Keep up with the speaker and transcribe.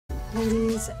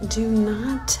Ladies, do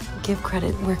not give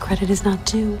credit where credit is not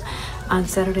due. On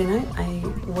Saturday night, I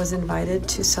was invited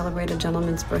to celebrate a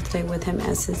gentleman's birthday with him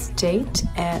as his date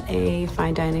at a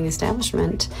fine dining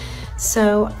establishment.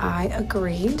 So I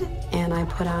agreed, and I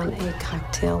put on a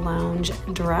cocktail lounge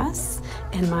dress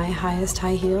and my highest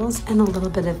high heels and a little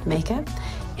bit of makeup.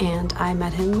 And I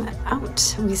met him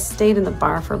out. We stayed in the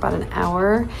bar for about an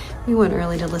hour. We went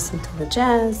early to listen to the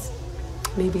jazz,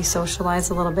 maybe socialize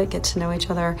a little bit, get to know each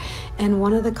other. And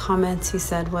one of the comments he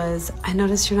said was, "I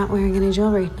noticed you're not wearing any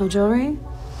jewelry." "No jewelry?"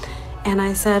 And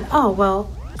I said, "Oh, well,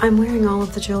 I'm wearing all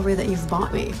of the jewelry that you've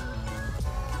bought me."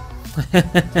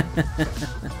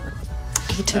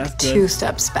 He took 2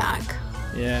 steps back.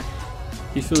 Yeah.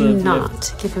 Do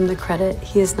not give him the credit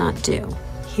he is not due.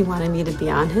 He wanted me to be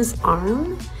on his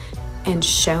arm and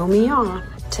show me off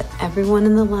to everyone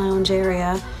in the lounge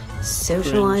area,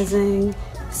 socializing,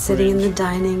 sitting in the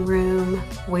dining room,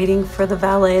 waiting for the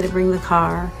valet to bring the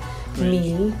car,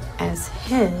 me as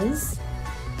his.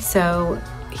 So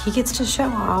he gets to show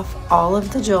off all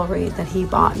of the jewelry that he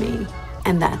bought me,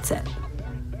 and that's it.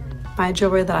 My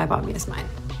jewelry that I bought me is mine.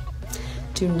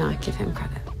 Do not give him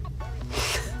credit.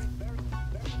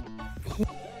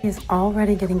 He is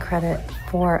already getting credit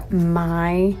for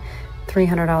my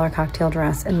 $300 cocktail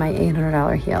dress and my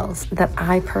 $800 heels that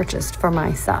I purchased for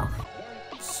myself.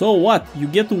 So what? You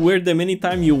get to wear them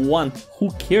anytime you want. Who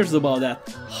cares about that?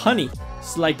 Honey,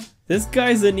 it's like, this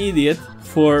guy's an idiot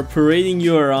for parading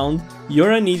you around.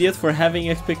 You're an idiot for having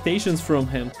expectations from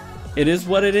him. It is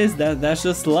what it is. That's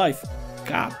just life.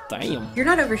 God damn. You're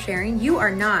not oversharing. You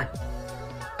are not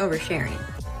oversharing.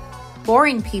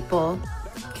 Boring people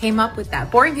came up with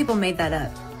that. Boring people made that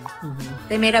up.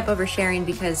 They made up oversharing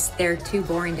because they're too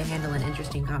boring to handle an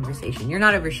interesting conversation. You're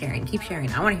not oversharing. Keep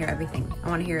sharing. I want to hear everything. I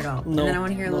want to hear it all. No, and then I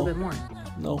want to hear a little bit more.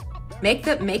 No. Make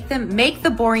the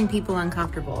boring people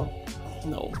uncomfortable.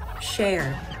 No.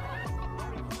 Share.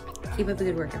 Keep up the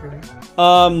good work, everyone.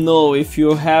 No, if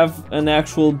you have an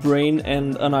actual brain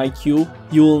and an IQ,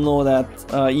 you will know that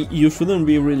you shouldn't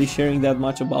be really sharing that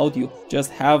much about you. Just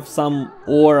have some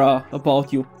aura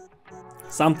about you.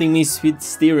 Something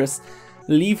mysterious.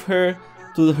 Leave her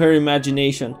to her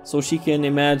imagination, so she can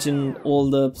imagine all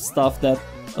the stuff that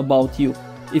about you,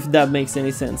 if that makes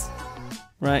any sense,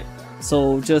 right?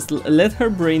 So just let her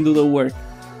brain do the work,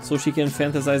 so she can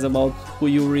fantasize about who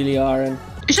you really are. And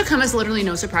it should come as literally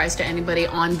no surprise to anybody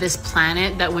on this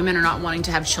planet that women are not wanting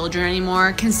to have children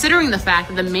anymore, considering the fact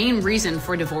that the main reason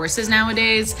for divorces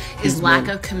nowadays is lack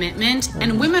of commitment.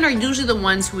 And women are usually the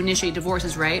ones who initiate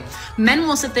divorces, right? Men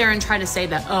will sit there and try to say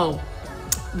that, oh,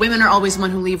 women are always the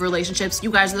one who leave relationships. You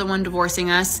guys are the one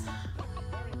divorcing us.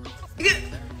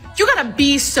 You gotta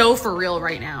be so for real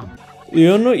right now. do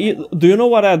you know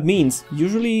what that means?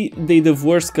 Usually they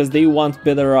divorce because they want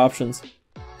better options.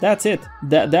 That's it.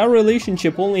 That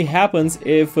relationship only happens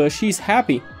if she's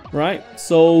happy, right?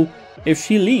 So if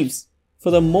she leaves,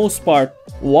 for the most part,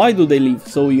 why do they leave?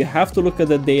 So you have to look at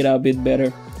the data a bit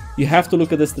better. You have to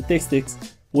look at the statistics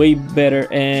way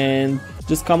better and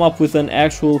just come up with an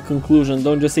actual conclusion.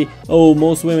 Don't just say, oh,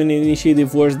 most women initiate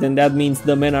divorce, then that means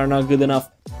the men are not good enough.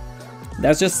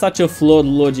 That's just such a flawed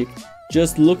logic.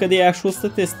 Just look at the actual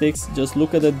statistics, just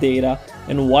look at the data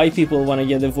and why people want to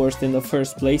get divorced in the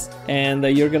first place, and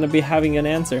you're gonna be having an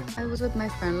answer. I was with my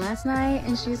friend last night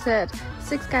and she said,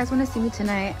 6 guys want to see me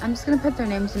tonight. I'm just gonna put their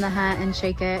names in the hat and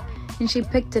shake it. And she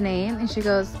picked a name and she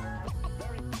goes,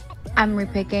 I'm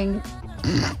repicking.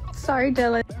 Sorry,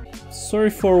 Dylan. Sorry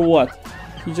for what?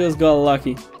 You just got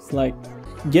lucky. It's like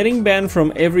getting banned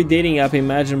from every dating app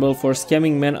imaginable for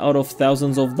scamming men out of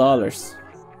thousands of dollars.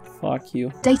 Fuck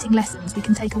you. Dating lessons we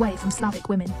can take away from Slavic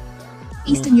women.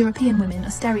 Eastern European women are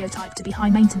stereotyped to be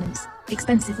high maintenance,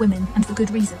 expensive women, and for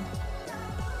good reason.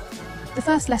 The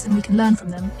first lesson we can learn from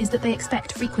them is that they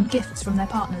expect frequent gifts from their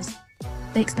partners.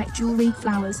 They expect jewellery,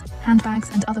 flowers,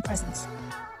 handbags, and other presents.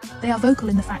 They are vocal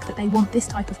in the fact that they want this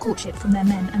type of courtship from their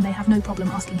men and they have no problem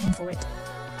asking him for it.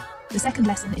 The second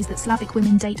lesson is that Slavic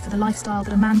women date for the lifestyle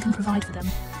that a man can provide for them,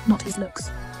 not his looks.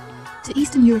 To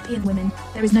Eastern European women,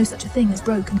 there is no such a thing as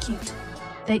broke and cute.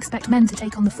 They expect men to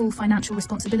take on the full financial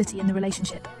responsibility in the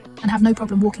relationship, and have no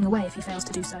problem walking away if he fails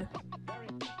to do so.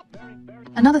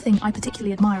 Another thing I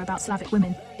particularly admire about Slavic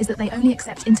women is that they only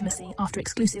accept intimacy after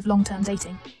exclusive long-term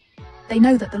dating. They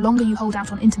know that the longer you hold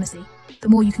out on intimacy, the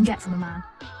more you can get from a man.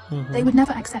 They would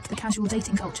never accept the casual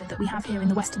dating culture that we have here in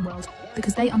the Western world,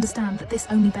 because they understand that this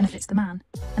only benefits the man,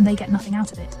 and they get nothing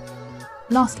out of it.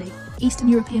 Lastly, Eastern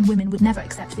European women would never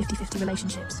accept 50-50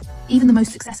 relationships. Even the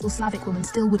most successful Slavic woman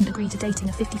still wouldn't agree to dating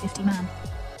a 50-50 man.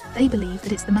 They believe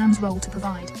that it's the man's role to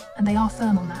provide, and they are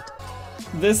firm on that.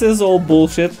 This is all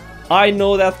bullshit. I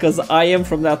know that because I am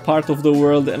from that part of the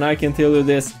world, and I can tell you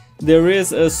this. There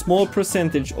is a small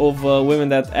percentage of women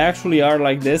that actually are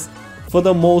like this. For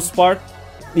the most part,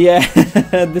 yeah,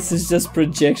 this is just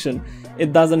projection.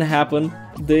 It doesn't happen.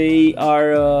 They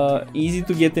are easy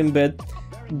to get in bed.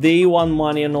 They want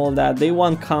money and all that. They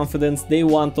want confidence. They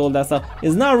want all that stuff.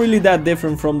 It's not really that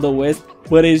different from the West,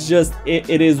 but it's just,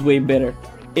 it is way better.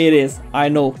 It is. I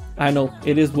know.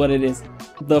 It is what it is.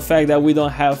 The fact that we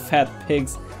don't have fat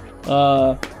pigs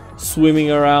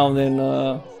swimming around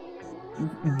in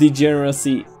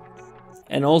degeneracy,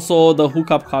 and also the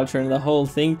hookup culture and the whole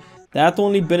thing, that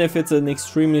only benefits an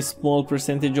extremely small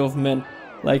percentage of men.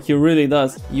 Like, it really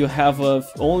does. You have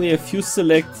only a few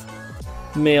select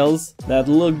males that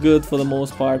look good for the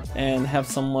most part and have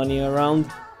some money around,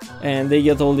 and they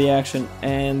get all the action,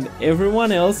 and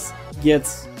everyone else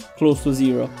gets close to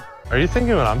zero. Are you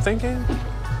thinking what I'm thinking?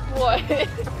 What?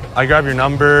 I grab your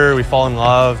number, we fall in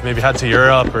love, maybe head to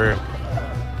Europe, or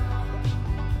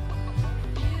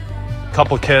a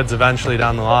couple kids eventually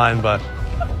down the line, but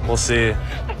we'll see.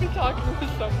 I'm talking to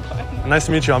someone. Nice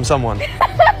to meet you, I'm someone.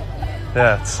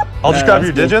 Yeah, I'll just grab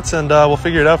your digits and we'll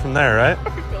figure it out from there, right? I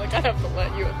feel like I have to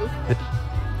let you at this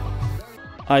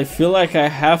point. I feel like I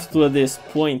have to at this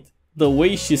point. The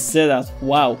way she said that,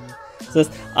 wow. So,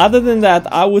 other than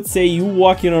that, I would say you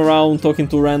walking around talking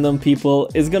to random people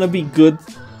is gonna be good.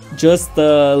 Just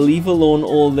leave alone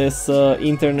all this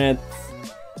internet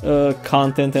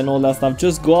content and all that stuff.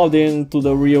 Just go out there into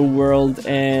the real world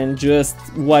and just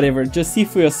whatever. Just see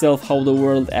for yourself how the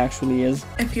world actually is.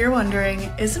 If you're wondering,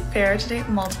 is it fair to date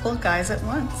multiple guys at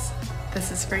once?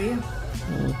 This is for you.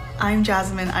 I'm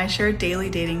Jasmine. I share daily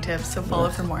dating tips, so follow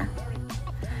for more.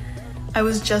 I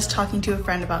was just talking to a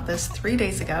friend about this 3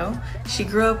 days ago. She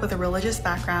grew up with a religious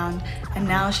background, and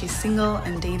now she's single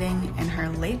and dating in her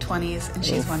late 20s, and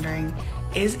she's wondering,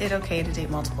 is it okay to date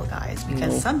multiple guys?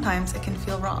 Because sometimes it can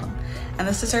feel wrong, and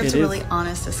this deserves a really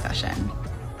honest discussion.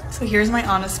 So here's my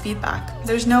honest feedback.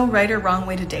 There's no right or wrong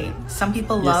way to date. Some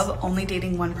people love only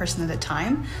dating one person at a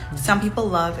time. Some people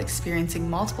love experiencing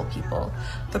multiple people.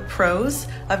 The pros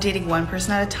of dating one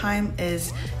person at a time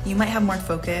is you might have more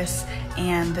focus,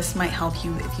 and this might help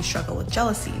you if you struggle with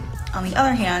jealousy. On the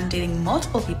other hand, dating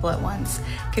multiple people at once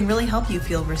can really help you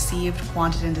feel received,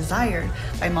 wanted, and desired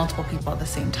by multiple people at the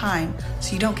same time,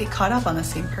 so you don't get caught up on the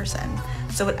same person.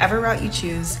 So whatever route you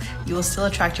choose, you will still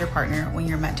attract your partner when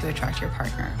you're meant to attract your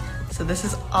partner. So this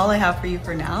is all I have for you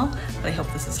for now, but I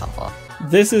hope this is helpful.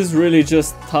 This is really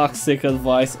just toxic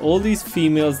advice. All these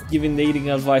females giving dating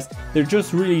advice, they're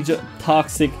just really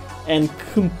toxic and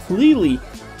completely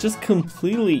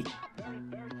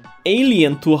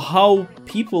alien to how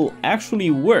people actually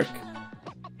work.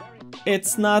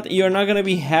 You're not gonna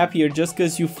be happier just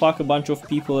because you fuck a bunch of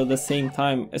people at the same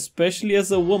time, especially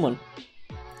as a woman.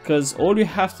 Because all you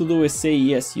have to do is say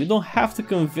yes. You don't have to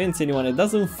convince anyone. It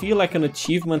doesn't feel like an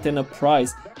achievement and a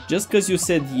prize just because you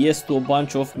said yes to a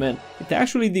bunch of men. It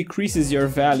actually decreases your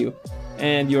value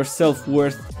and your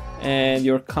self-worth and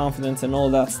your confidence and all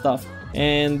that stuff.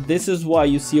 And this is why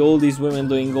you see all these women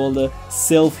doing all the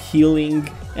self-healing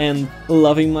and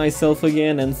loving myself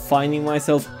again and finding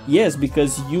myself. Yes,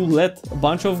 because you let a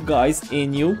bunch of guys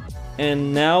in you,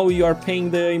 and now you are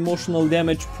paying the emotional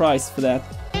damage price for that.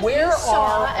 Where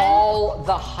are all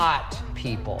the hot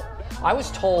people? I was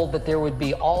told that there would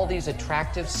be all these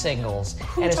attractive singles,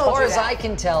 and as far as I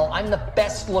can tell, I'm the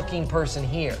best looking person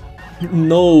here.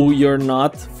 No, you're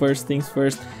not, first things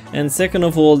first. And second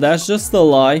of all, that's just a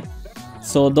lie.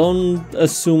 So don't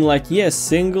assume like, yes,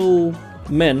 single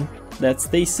men that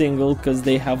stay single because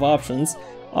they have options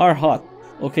are hot.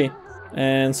 Okay,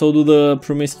 and so do the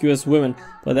promiscuous women.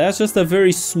 But that's just a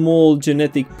very small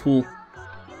genetic pool,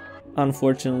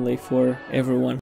 unfortunately, for everyone.